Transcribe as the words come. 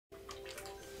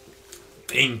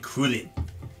Included.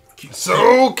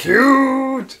 So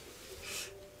cute!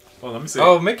 Oh, let me see.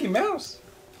 Oh, Mickey Mouse.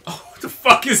 Oh, what the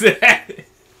fuck is that?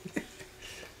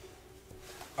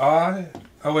 Oh,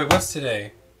 wait, what's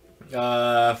today?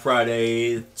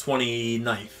 Friday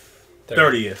 29th.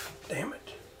 30th. Damn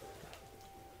it.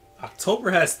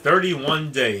 October has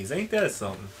 31 days. Ain't that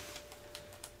something?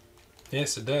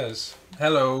 Yes, it does.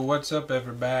 Hello, what's up,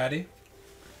 everybody?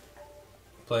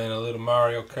 Playing a little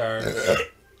Mario Kart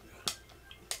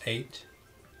 8.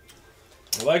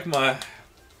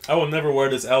 I will never wear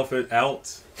this outfit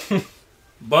out,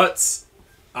 but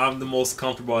I'm the most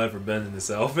comfortable I've ever been in this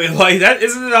outfit. Like, that,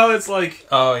 isn't it how it's like?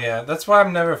 Oh, yeah, that's why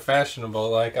I'm never fashionable.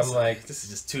 Like, I'm like, this is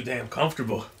just too damn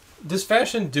comfortable. Does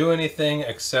fashion do anything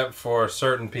except for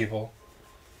certain people?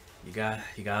 You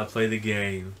gotta play the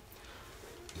game.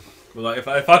 Well, like, if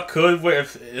I could wear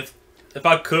if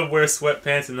I could wear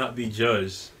sweatpants and not be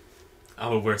judged, I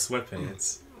would wear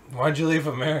sweatpants. Why'd you leave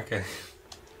America?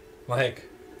 Like,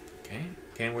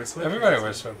 can't wear sweatpants. Everybody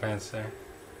wears sweatpants there.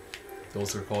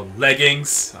 Those are called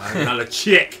leggings. I'm not a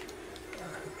chick.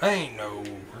 I ain't no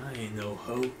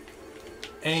hoe.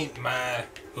 Ain't my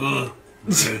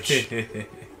bitch.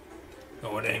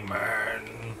 No, it ain't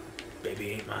mine.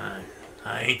 Baby ain't mine.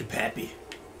 I ain't the pappy.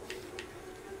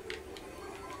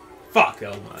 Fuck,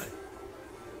 that was mine.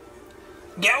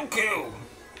 Goku!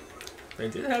 They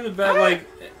did have it bad. Like,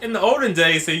 in the olden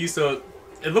days, they used to...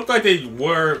 It looked like they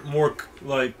wore more,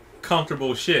 like,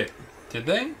 comfortable shit. Did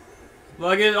they?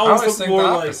 Like, it always looked more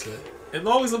like... opposite. It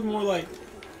always looked more like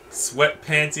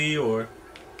sweatpanty or...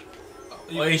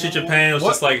 Well, ancient Japan was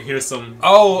just like, here's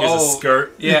a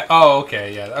skirt. Yeah,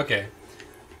 okay, yeah, okay.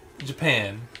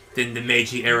 Japan. Then the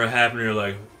Meiji era happened, and they're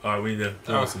like, alright, we need to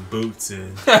throw on some boots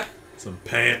and some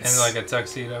pants. And like a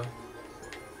tuxedo.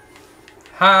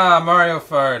 Ha, Mario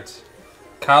Fart.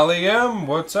 Kalium,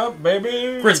 what's up,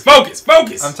 baby? Chris,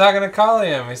 focus! I'm talking to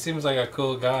Kalium. He seems like a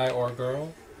cool guy or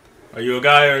girl. Are you a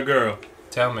guy or a girl?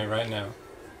 Tell me right now.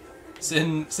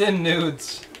 Send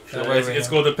nudes. It's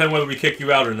going to depend whether we kick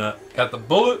you out or not. Got the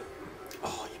bullet?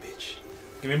 Oh, you bitch.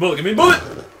 Give me a bullet, give me a bullet!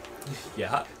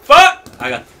 Yeah, fuck!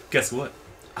 Guess what?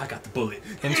 I got the bullet.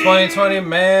 In 2020,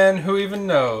 man, who even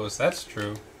knows? That's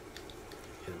true.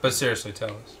 But seriously,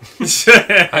 tell us.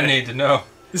 I need to know.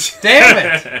 Damn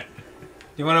it!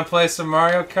 You want to play some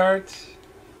Mario Kart?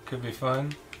 Could be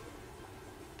fun.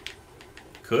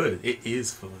 Could. It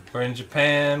is fun. We're in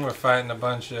Japan. We're fighting a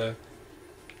bunch of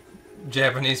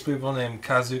Japanese people named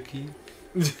Kazuki.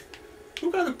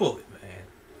 Who got a bullet, man?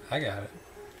 I got it.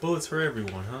 Bullets for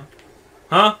everyone, huh?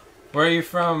 Huh? Where are you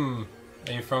from?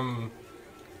 Are you from...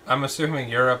 I'm assuming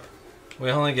Europe.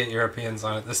 We only get Europeans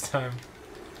on it this time.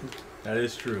 That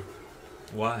is true.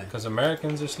 Why? Because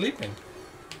Americans are sleeping.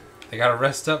 They gotta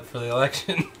rest up for the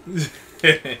election.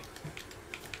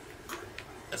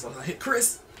 That's all I hit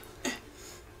Chris.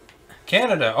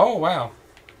 Canada. Oh wow.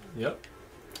 Yep.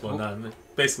 Well, not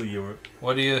basically Europe.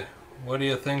 What do you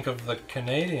think of the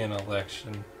Canadian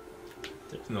election?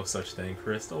 There's no such thing,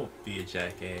 Chris. Don't be a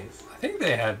jackass. I think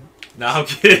they had. No, I'm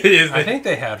kidding. I think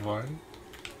they had one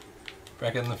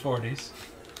back in the 40s.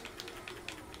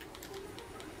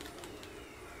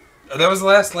 Oh, that was the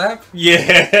last lap?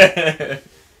 Yeah.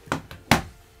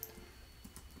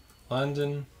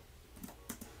 London.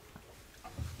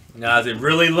 Nah, is it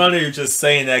really London? You're just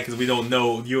saying that because we don't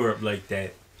know Europe like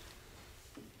that.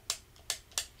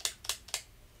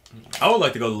 I would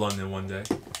like to go to London one day.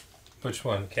 Which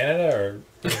one? Canada or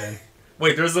Britain?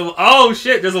 Wait, there's a... Oh,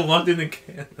 shit. There's a London in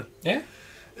Canada. Yeah?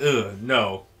 Ugh,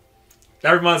 no.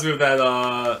 That reminds me of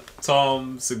that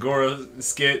Tom Segura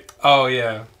skit. Oh,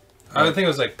 yeah. I would think it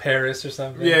was like Paris or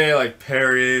something. Yeah, like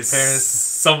Paris.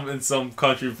 In some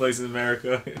country place in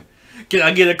America. Can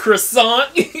I get a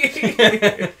croissant?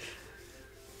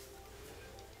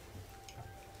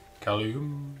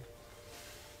 Kalium.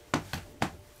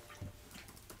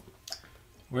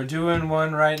 We're doing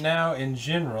one right now in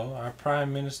general. Our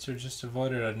Prime Minister just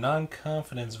avoided a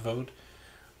non-confidence vote,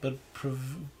 but they're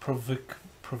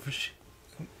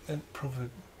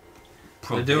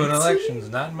doing elections,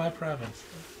 not in my province.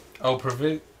 Oh,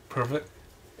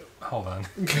 hold on.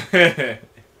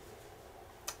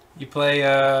 You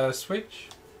play Switch?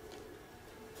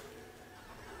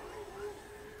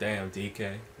 Damn,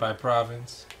 DK. By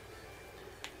province.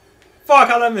 Fuck,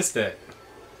 how'd I miss that?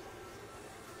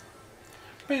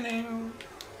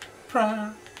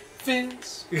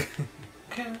 Province.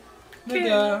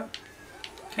 Canada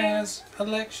has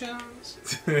elections.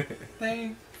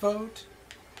 They vote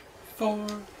for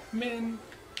men.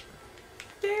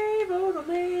 They vote on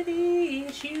many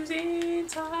issues and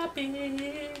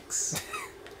topics.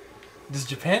 Does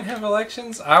Japan have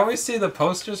elections? I always see the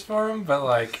posters for them, but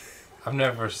like, I've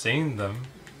never seen them.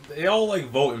 They all like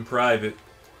vote in private.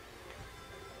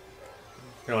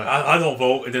 You know, like, I don't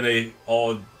vote, and then they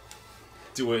all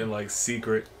do it in like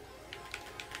secret.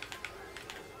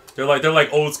 They're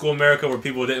like old school America where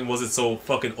people wasn't so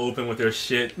fucking open with their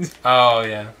shit. Oh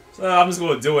yeah. So I'm just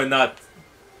gonna do it, and not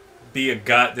be a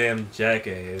goddamn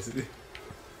jackass.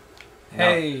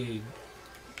 Hey,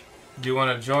 do you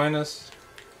want to join us?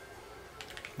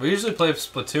 We usually play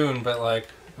Splatoon, but like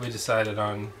we decided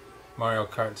on Mario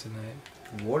Kart tonight.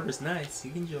 Water's nice.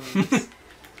 You can join us.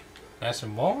 Nice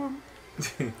and warm.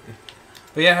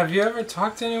 But yeah, have you ever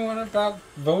talked to anyone about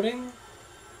voting?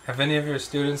 Have any of your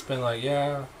students been like,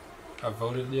 yeah, I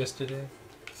voted yesterday?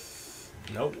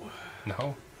 Nope.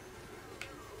 No.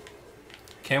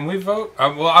 Can we vote?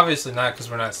 Well, obviously not because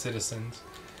we're not citizens.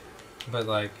 But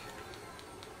like,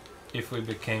 if we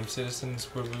became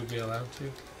citizens, would we be allowed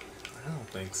to? I don't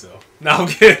think so. No, I'm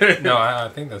kidding. No, I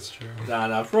think that's true.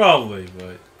 Nah, probably,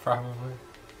 but... Probably.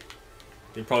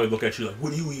 They probably look at you like,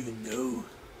 what do you even know?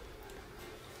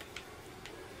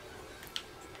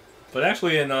 But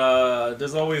actually,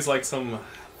 there's always like some...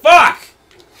 Fuck!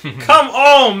 Come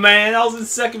on, man! I was in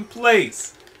second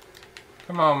place.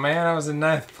 Come on, man. I was in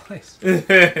 9th place.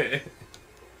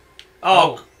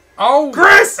 Oh. Oh!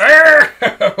 Chris!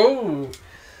 Oh!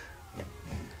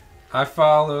 I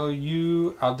follow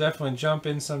you. I'll definitely jump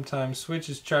in sometime. Switch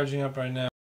is charging up right now.